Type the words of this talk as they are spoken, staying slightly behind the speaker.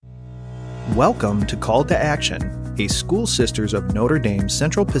Welcome to Call to Action, a School Sisters of Notre Dame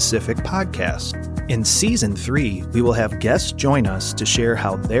Central Pacific podcast. In Season 3, we will have guests join us to share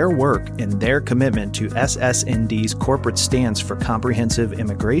how their work and their commitment to SSND's corporate stance for comprehensive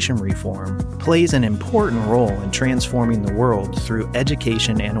immigration reform plays an important role in transforming the world through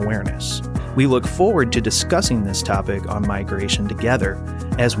education and awareness. We look forward to discussing this topic on migration together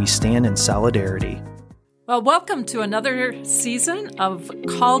as we stand in solidarity. Well, welcome to another season of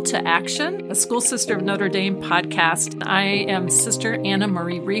Call to Action, a School Sister of Notre Dame podcast. I am Sister Anna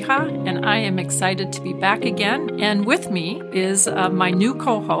Marie Reha, and I am excited to be back again. And with me is my new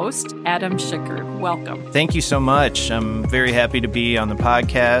co-host, Adam Schicker. Welcome. Thank you so much. I'm very happy to be on the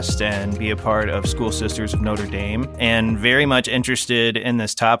podcast and be a part of School Sisters of Notre Dame, and very much interested in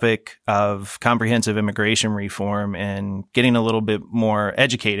this topic of comprehensive immigration reform and getting a little bit more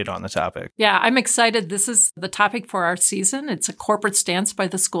educated on the topic. Yeah, I'm excited. This is the topic for our season. It's a corporate stance by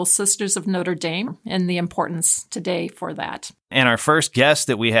the School Sisters of Notre Dame and the importance today for that. And our first guest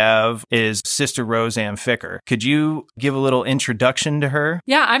that we have is Sister Rose Ann Ficker. Could you give a little introduction to her?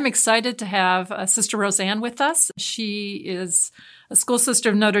 Yeah, I'm excited to have Sister Rose Ann with us. She is a School Sister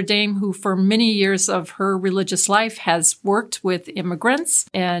of Notre Dame who for many years of her religious life has worked with immigrants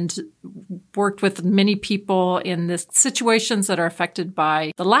and worked with many people in the situations that are affected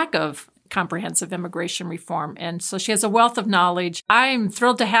by the lack of comprehensive immigration reform. And so she has a wealth of knowledge. I'm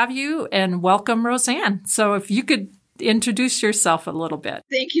thrilled to have you and welcome, Rose Ann. So if you could introduce yourself a little bit.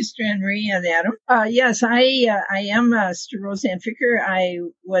 Thank you, Sister Anna Marie and Adam. Yes, I am Sister Rose Ann Ficker. I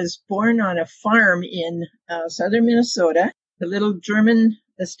was born on a farm in southern Minnesota, a little German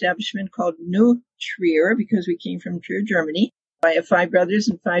establishment called New Trier, because we came from Trier, Germany. I have 5 brothers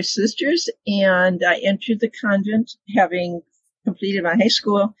and 5 sisters, and I entered the convent having completed my high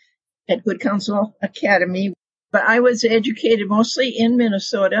school at Good Counsel Academy. But I was educated mostly in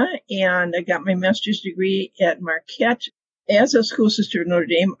Minnesota, and I got my master's degree at Marquette. As a school sister of Notre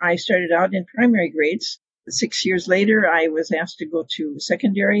Dame, I started out in primary grades. 6 years later, I was asked to go to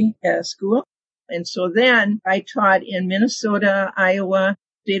secondary school. And so then I taught in Minnesota, Iowa,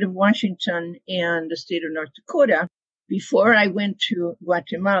 state of Washington, and the state of North Dakota before I went to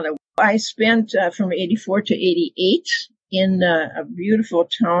Guatemala. I spent from 84 to 88 in a beautiful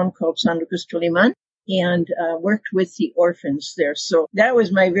town called San Lucas Toliman, and worked with the orphans there. So that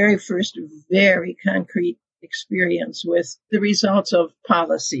was my very first very concrete experience with the results of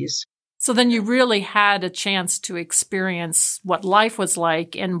policies. So then you really had a chance to experience what life was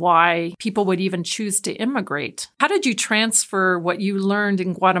like and why people would even choose to immigrate. How did you transfer what you learned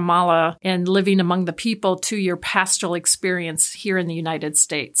in Guatemala and living among the people to your pastoral experience here in the United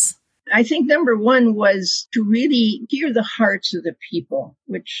States? I think number one was to really hear the hearts of the people,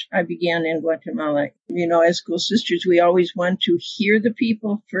 which I began in Guatemala. You know, as school sisters, we always want to hear the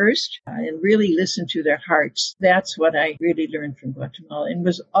people first and really listen to their hearts. That's what I really learned from Guatemala and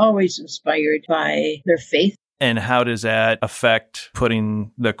was always inspired by their faith. And how does that affect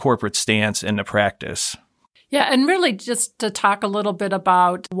putting the corporate stance into practice? Yeah, and really just to talk a little bit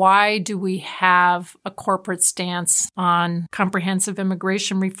about why do we have a corporate stance on comprehensive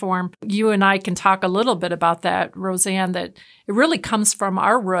immigration reform. You and I can talk a little bit about that, Rose Ann, that it really comes from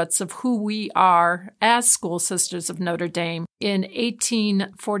our roots of who we are as School Sisters of Notre Dame. In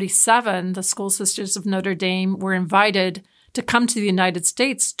 1847, the School Sisters of Notre Dame were invited to come to the United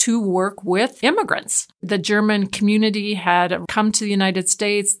States to work with immigrants. The German community had come to the United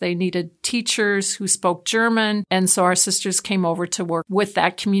States. They needed teachers who spoke German. And so our sisters came over to work with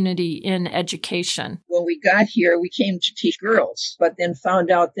that community in education. When we got here, we came to teach girls, but then found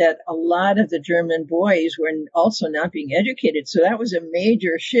out that a lot of the German boys were also not being educated. So that was a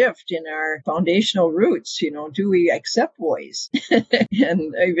major shift in our foundational roots. You know, do we accept boys?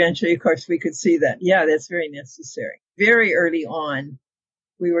 And eventually, of course, we could see that, yeah, that's very necessary. Very early on,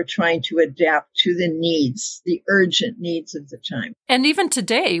 we were trying to adapt to the needs, the urgent needs of the time. And even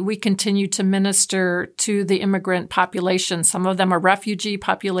today, we continue to minister to the immigrant population. Some of them are refugee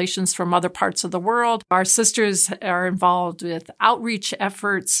populations from other parts of the world. Our sisters are involved with outreach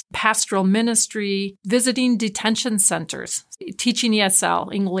efforts, pastoral ministry, visiting detention centers, teaching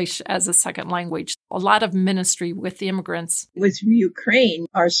ESL, English as a second language. A lot of ministry with the immigrants. With Ukraine,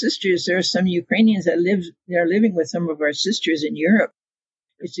 our sisters, there are some Ukrainians that they're living with some of our sisters in Europe.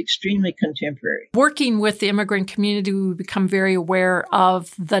 It's extremely contemporary. Working with the immigrant community, we become very aware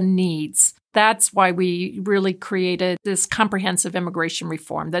of the needs. That's why we really created this comprehensive immigration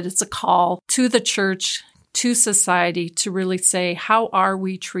reform, that it's a call to the church, to society to really say, how are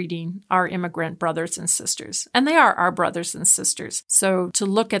we treating our immigrant brothers and sisters? And they are our brothers and sisters. So to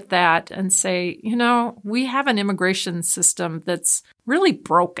look at that and say, you know, we have an immigration system that's really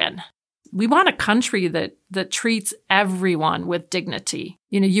broken. we want a country that treats everyone with dignity.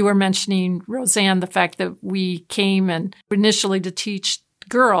 You were mentioning, Roseanne, the fact that we came and initially to teach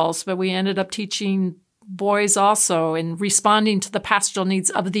girls, but we ended up teaching boys also and responding to the pastoral needs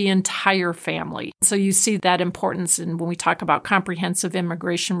of the entire family. So you see that importance in when we talk about comprehensive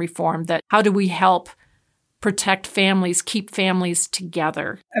immigration reform, that how do we help protect families, keep families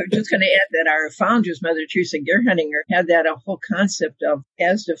together. I was just going to add that our founders, Mother Teresa Gerhardinger, had that a whole concept of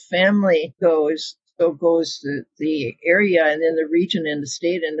as the family goes, so goes the area and then the region and the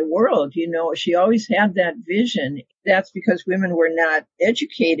state and the world. She always had that vision. That's because women were not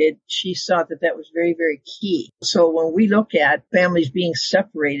educated. She saw that was very, very key. So when we look at families being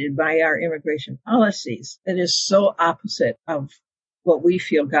separated by our immigration policies, that is so opposite of what we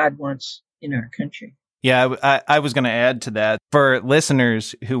feel God wants in our country. Yeah, I was going to add to that. For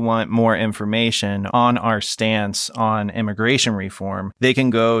listeners who want more information on our stance on immigration reform, they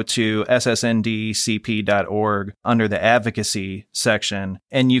can go to ssndcp.org under the advocacy section,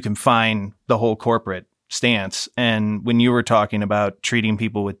 and you can find the whole corporate stance. And when you were talking about treating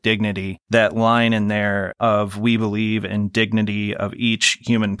people with dignity, that line in there of we believe in dignity of each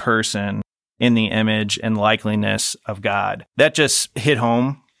human person in the image and likeness of God, that just hit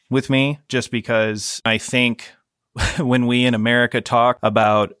home with me, just because I think when we in America talk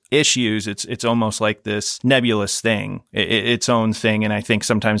about issues, it's almost like this nebulous thing, its own thing. And I think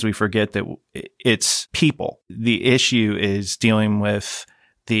sometimes we forget that it's people. The issue is dealing with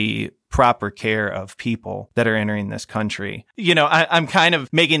the proper care of people that are entering this country. I'm kind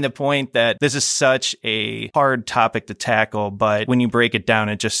of making the point that this is such a hard topic to tackle, but when you break it down,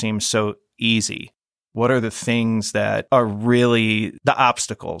 it just seems so easy. What are the things that are really the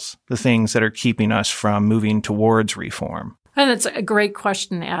obstacles, the things that are keeping us from moving towards reform? And it's a great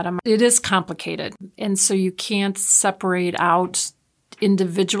question, Adam. It is complicated. And so you can't separate out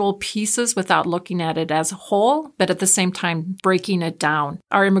individual pieces without looking at it as a whole, but at the same time, breaking it down.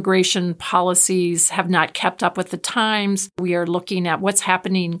 Our immigration policies have not kept up with the times. We are looking at what's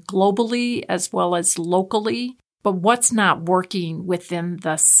happening globally as well as locally, but what's not working within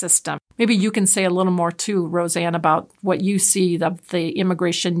the system. Maybe you can say a little more too, Roseanne, about what you see of the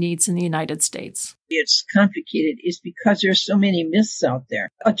immigration needs in the United States. It's complicated is because there's so many myths out there.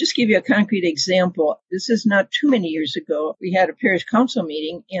 I'll just give you a concrete example. This is not too many years ago. We had a parish council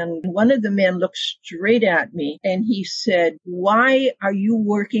meeting, and one of the men looked straight at me and he said, "Why are you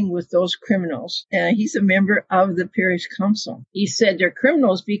working with those criminals?" He's a member of the parish council. He said they're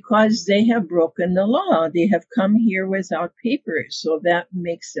criminals because they have broken the law. They have come here without papers, so that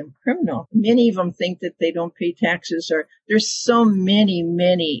makes them criminal. Many of them think that they don't pay taxes, or there's so many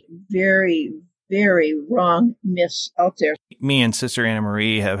very wrong myths out there. Me and Sister Anna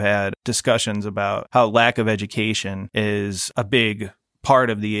Marie have had discussions about how lack of education is a big part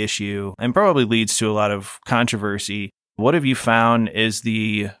of the issue and probably leads to a lot of controversy. What have you found is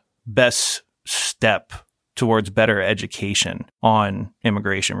the best step towards better education on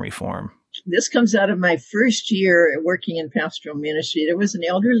immigration reform? This comes out of my first year working in pastoral ministry. There was an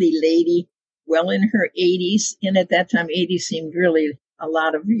elderly lady, well in her 80s, and at that time 80 seemed really a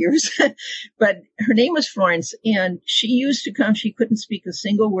lot of years, but her name was Florence, and she used to come. She couldn't speak a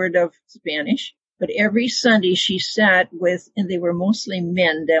single word of Spanish, but every Sunday she sat with, and they were mostly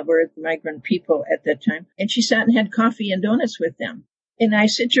men that were migrant people at that time, and she sat and had coffee and donuts with them. And I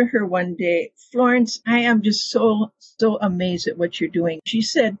said to her one day, "Florence, I am just so amazed at what you're doing." She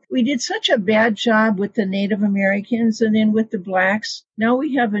said, "We did such a bad job with the Native Americans and then with the blacks. Now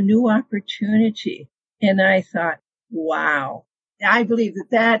we have a new opportunity." And I thought, wow. I believe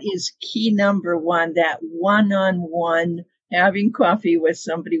that is key number one, that one-on-one, having coffee with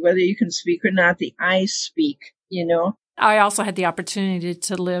somebody, whether you can speak or not, the eyes speak, I also had the opportunity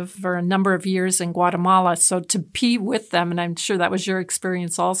to live for a number of years in Guatemala, so to be with them, and I'm sure that was your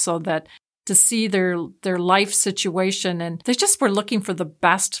experience also, that to see their life situation, and they just were looking for the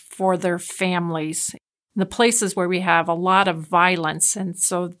best for their families. The places where we have a lot of violence, and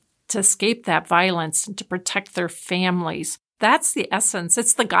so to escape that violence and to protect their families. That's the essence.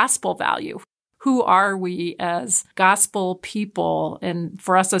 It's the gospel value. Who are we as gospel people? And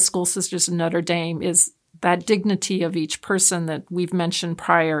for us as School Sisters of Notre Dame is that dignity of each person that we've mentioned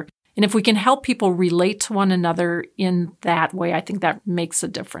prior. And if we can help people relate to one another in that way, I think that makes a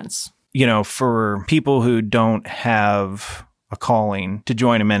difference. For people who don't have a calling to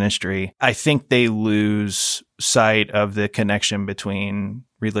join a ministry, I think they lose sight of the connection between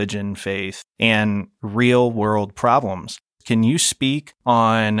religion, faith, and real world problems. Can you speak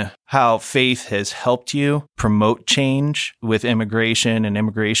on how faith has helped you promote change with immigration and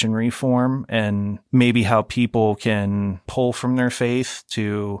immigration reform, and maybe how people can pull from their faith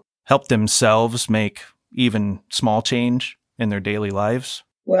to help themselves make even small change in their daily lives?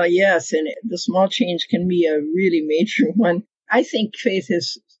 Well, yes, and the small change can be a really major one. I think faith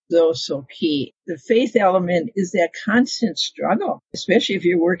is so key. The faith element is that constant struggle, especially if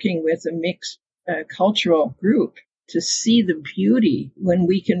you're working with a mixed cultural group, to see the beauty when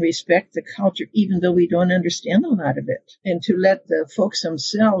we can respect the culture, even though we don't understand a lot of it, and to let the folks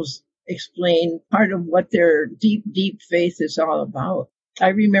themselves explain part of what their deep, deep faith is all about. I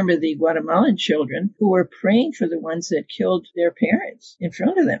remember the Guatemalan children who were praying for the ones that killed their parents in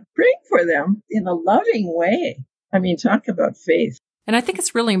front of them, praying for them in a loving way. I mean, talk about faith. And I think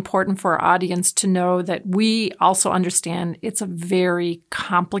it's really important for our audience to know that we also understand it's a very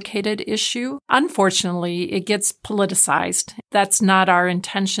complicated issue. Unfortunately, it gets politicized. That's not our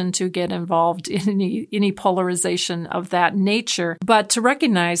intention, to get involved in any polarization of that nature, but to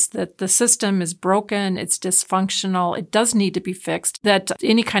recognize that the system is broken, it's dysfunctional, it does need to be fixed, that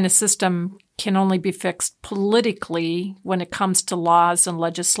any kind of system can only be fixed politically when it comes to laws and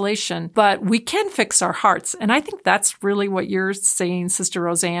legislation, but we can fix our hearts. And I think that's really what you're saying, Sister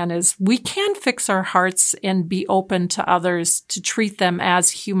Rose Ann, is we can fix our hearts and be open to others, to treat them as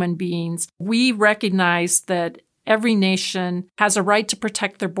human beings. We recognize that every nation has a right to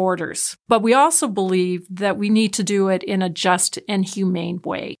protect their borders, but we also believe that we need to do it in a just and humane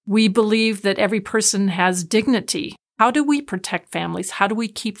way. We believe that every person has dignity. How do we protect families? How do we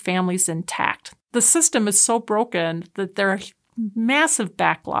keep families intact? The system is so broken that there are massive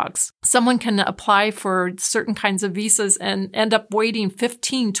backlogs. Someone can apply for certain kinds of visas and end up waiting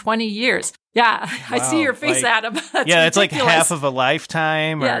 15, 20 years. Yeah, wow. I see your face, Adam. It's like half of a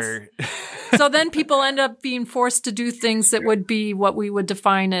lifetime. Yes. Or So then people end up being forced to do things that would be what we would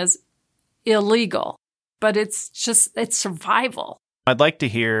define as illegal. But it's survival. I'd like to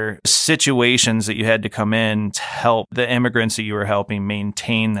hear situations that you had to come in to help the immigrants that you were helping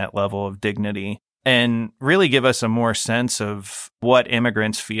maintain that level of dignity, and really give us a more sense of what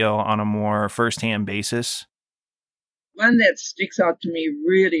immigrants feel on a more firsthand basis. One that sticks out to me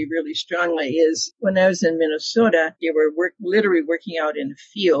really, really strongly is when I was in Minnesota, they were literally working out in a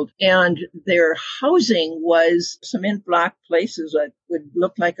field, and their housing was cement block places that would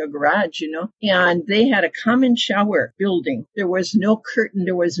look like a garage, and they had a common shower building. There was no curtain.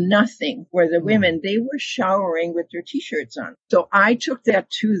 There was nothing where the women, they were showering with their T-shirts on. So I took that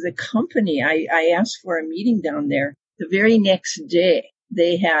to the company. I asked for a meeting down there. The very next day,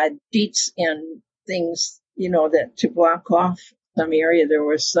 they had sheets and things that to block off some area, there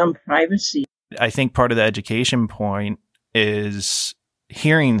was some privacy. I think part of the education point is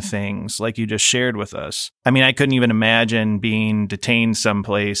hearing things like you just shared with us. I mean, I couldn't even imagine being detained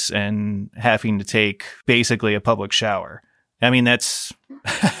someplace and having to take basically a public shower. I mean, that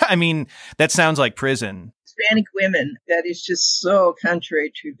sounds like prison. Hispanic women, that is just so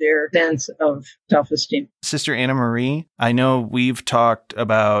contrary to their sense of self-esteem. Sister Anna Marie, I know we've talked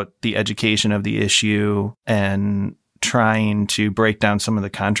about the education of the issue and trying to break down some of the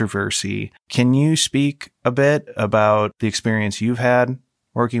controversy. Can you speak a bit about the experience you've had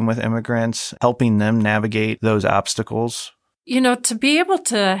working with immigrants, helping them navigate those obstacles? To be able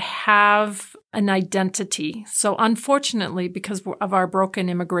to have an identity. So unfortunately, because of our broken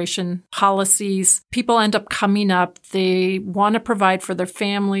immigration policies, people end up coming up. They want to provide for their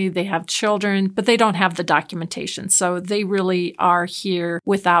family. They have children, but they don't have the documentation. So they really are here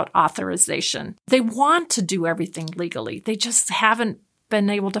without authorization. They want to do everything legally. They just haven't been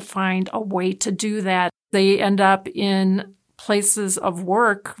able to find a way to do that. They end up in places of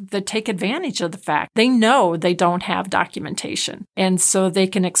work that take advantage of the fact they know they don't have documentation, and so they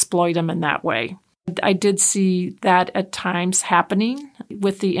can exploit them in that way. I did see that at times happening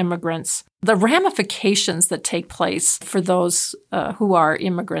with the immigrants. The ramifications that take place for those who are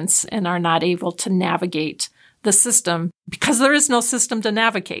immigrants and are not able to navigate the system because there is no system to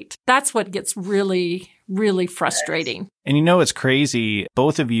navigate. That's what gets really, really frustrating. And it's crazy.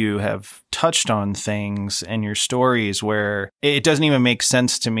 Both of you have touched on things in your stories where it doesn't even make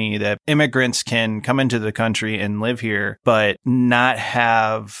sense to me that immigrants can come into the country and live here, but not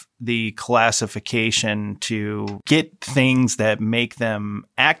have the classification to get things that make them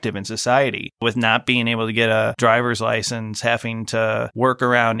active in society, with not being able to get a driver's license, having to work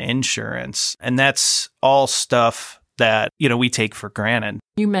around insurance. And that's all stuff that, we take for granted.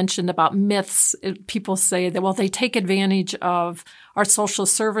 You mentioned about myths. People say that, well, they take advantage of our social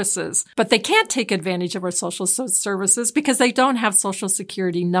services, but they can't take advantage of our social services because they don't have social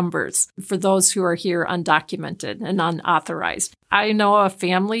security numbers for those who are here undocumented and unauthorized. I know a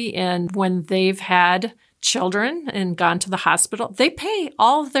family, and when they've had children and gone to the hospital, they pay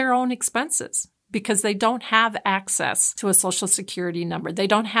all of their own expenses. because they don't have access to a Social Security number. They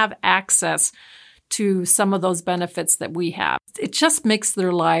don't have access to some of those benefits that we have. It just makes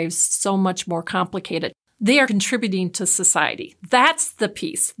their lives so much more complicated. They are contributing to society. That's the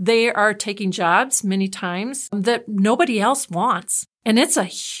piece. They are taking jobs many times that nobody else wants. And it's a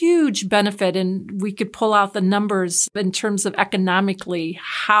huge benefit. And we could pull out the numbers in terms of economically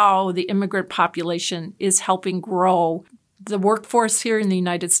how the immigrant population is helping grow the workforce here in the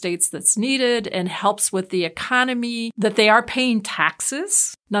United States that's needed and helps with the economy, that they are paying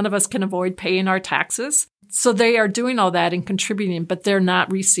taxes. None of us can avoid paying our taxes. So they are doing all that and contributing, but they're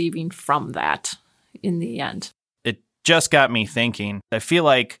not receiving from that in the end. It just got me thinking. I feel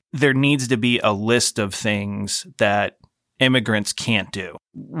like there needs to be a list of things that immigrants can't do.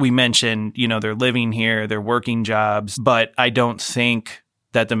 We mentioned, they're living here, they're working jobs, but I don't think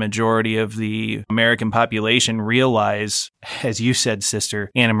that the majority of the American population realize, as you said, Sister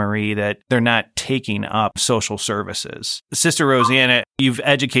Anna Marie, that they're not taking up social services. Sister Rose Ann, you've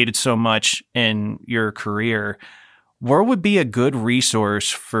educated so much in your career. Where would be a good resource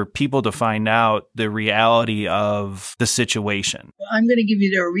for people to find out the reality of the situation? I'm going to give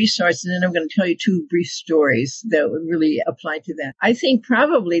you their resource, and then I'm going to tell you two brief stories that would really apply to that. I think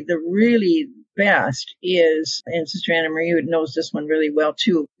probably the really best is, and Sister Anna Marie knows this one really well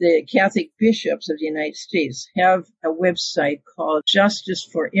too, the Catholic bishops of the United States have a website called Justice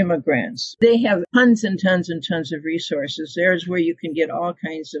for Immigrants. They have tons and tons and tons of resources. There's where you can get all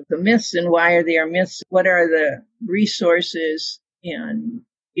kinds of the myths and why are they myths, what are the resources, and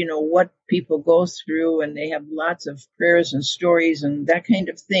what people go through, and they have lots of prayers and stories and that kind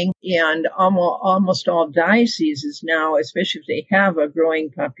of thing. And almost all dioceses now, especially if they have a growing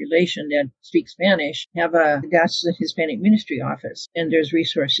population that speaks Spanish, have a Diocesan Hispanic Ministry office, and there's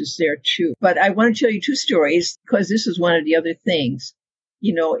resources there too. But I want to tell you two stories because this is one of the other things.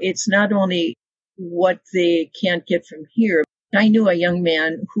 It's not only what they can't get from here. I knew a young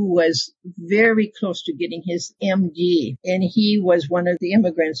man who was very close to getting his MD, and he was one of the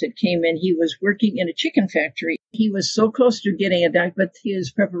immigrants that came in. He was working in a chicken factory. He was so close to getting a doctor, but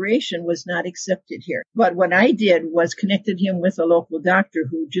his preparation was not accepted here. But what I did was connected him with a local doctor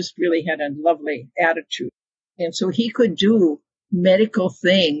who just really had a lovely attitude. And so he could do medical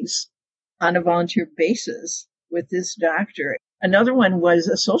things on a volunteer basis with this doctor. Another one was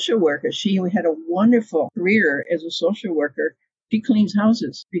a social worker. She had a wonderful career as a social worker. She cleans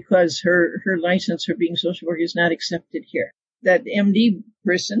houses because her license for being a social worker is not accepted here. That MD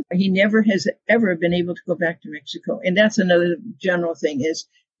person, he never has ever been able to go back to Mexico. And that's another general thing is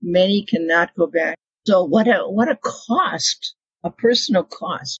many cannot go back. So what a cost, a personal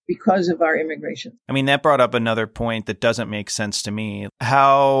cost because of our immigration. I mean, that brought up another point that doesn't make sense to me.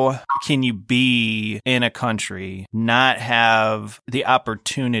 How can you be in a country, not have the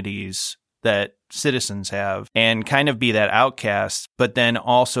opportunities that citizens have and kind of be that outcast, but then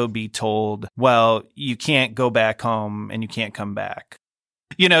also be told, well, you can't go back home and you can't come back?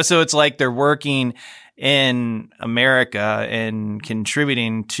 So it's like they're working in America and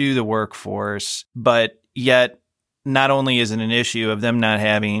contributing to the workforce, but yet not only is it an issue of them not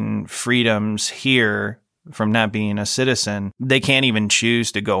having freedoms here from not being a citizen, they can't even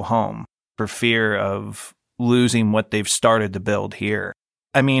choose to go home for fear of losing what they've started to build here.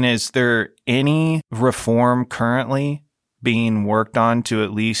 I mean, is there any reform currently being worked on to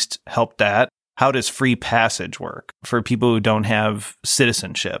at least help that? How does free passage work for people who don't have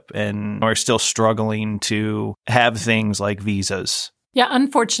citizenship and are still struggling to have things like visas? Yeah,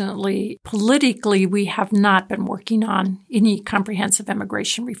 unfortunately, politically, we have not been working on any comprehensive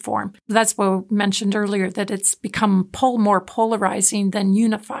immigration reform. That's what we mentioned earlier, that it's become more polarizing than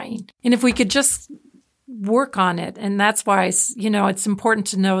unifying. And if we could just work on it, and that's why, it's important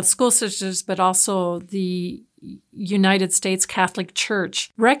to know school sisters, but also the United States Catholic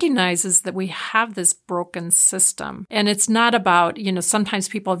Church recognizes that we have this broken system. And it's not about, sometimes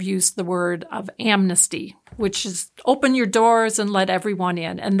people have used the word of amnesty, which is open your doors and let everyone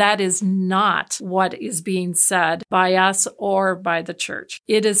in. And that is not what is being said by us or by the church.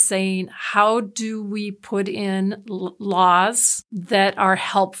 It is saying, how do we put in laws that are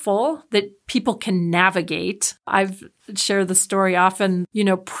helpful, that people can navigate? I've shared the story often,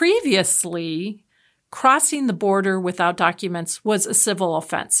 previously, crossing the border without documents was a civil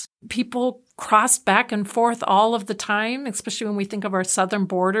offense. People crossed back and forth all of the time, especially when we think of our southern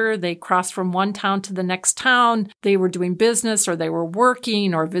border. They crossed from one town to the next town. They were doing business or they were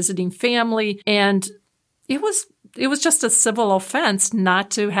working or visiting family. And it was it was just a civil offense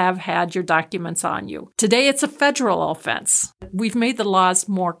not to have had your documents on you. Today, it's a federal offense. We've made the laws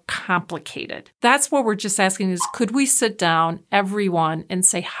more complicated. That's what we're just asking is, could we sit down, everyone, and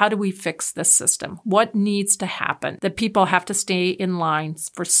say, how do we fix this system? What needs to happen? That people have to stay in line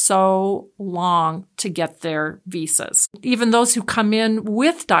for so long to get their visas. Even those who come in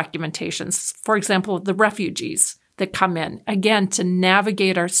with documentations, for example, the refugees that come in, again, to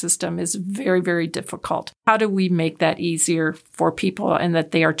navigate our system is very, very difficult. How do we make that easier for people and that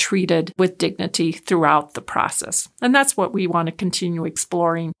they are treated with dignity throughout the process? And that's what we want to continue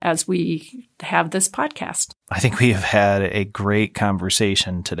exploring as we have this podcast. I think we have had a great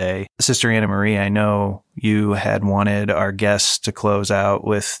conversation today. Sister Anna Marie, I know you had wanted our guests to close out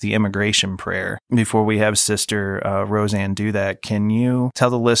with the immigration prayer. Before we have Sister Rose Ann do that, can you tell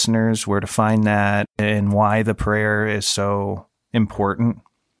the listeners where to find that and why the prayer is so important?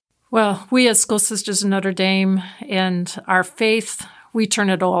 Well, we as School Sisters of Notre Dame and our faith, we turn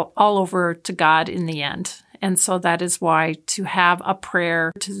it all over to God in the end. And so that is why to have a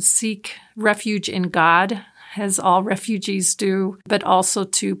prayer to seek refuge in God, as all refugees do, but also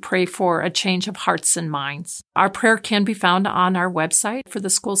to pray for a change of hearts and minds. Our prayer can be found on our website for the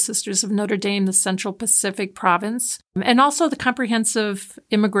School Sisters of Notre Dame, the Central Pacific Province, and also the comprehensive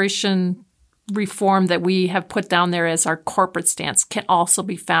immigration reform that we have put down there as our corporate stance can also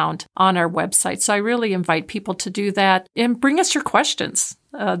be found on our website. So I really invite people to do that and bring us your questions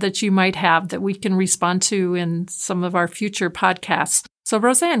that you might have that we can respond to in some of our future podcasts. So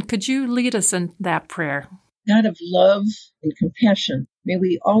Rose Ann, could you lead us in that prayer? God of love and compassion, may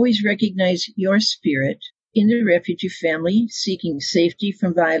we always recognize your spirit in the refugee family seeking safety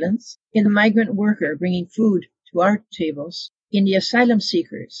from violence, in the migrant worker bringing food to our tables, in the asylum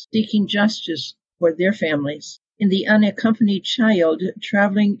seekers seeking justice for their families, in the unaccompanied child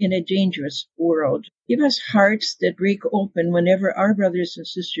traveling in a dangerous world. Give us hearts that break open whenever our brothers and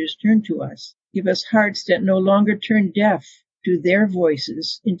sisters turn to us. Give us hearts that no longer turn deaf to their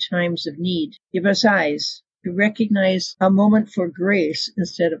voices in times of need. Give us eyes to recognize a moment for grace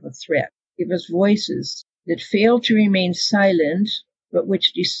instead of a threat. Give us voices that fail to remain silent, but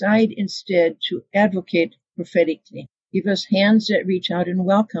which decide instead to advocate prophetically. Give us hands that reach out in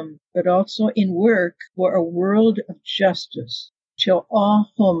welcome, but also in work for a world of justice, till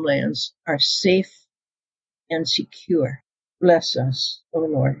all homelands are safe and secure. Bless us, O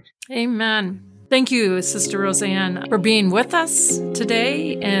Lord. Amen. Thank you, Sister Rose Ann, for being with us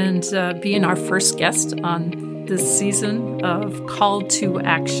today and being our first guest on this season of Call to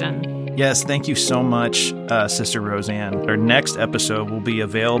Action. Yes, thank you so much, Sister Rose Ann. Our next episode will be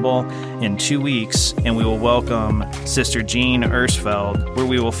available in 2 weeks, and we will welcome Sister Jean Ersfeld, where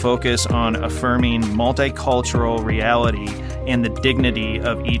we will focus on affirming multicultural reality and the dignity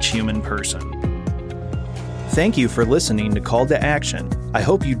of each human person. Thank you for listening to Call to Action. I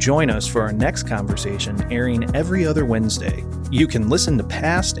hope you join us for our next conversation airing every other Wednesday. You can listen to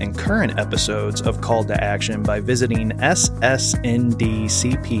past and current episodes of Call to Action by visiting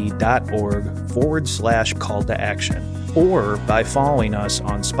ssndcp.org/call to action or by following us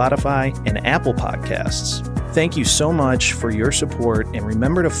on Spotify and Apple Podcasts. Thank you so much for your support, and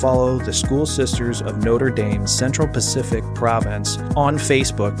remember to follow the School Sisters of Notre Dame Central Pacific Province on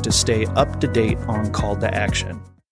Facebook to stay up to date on Call to Action.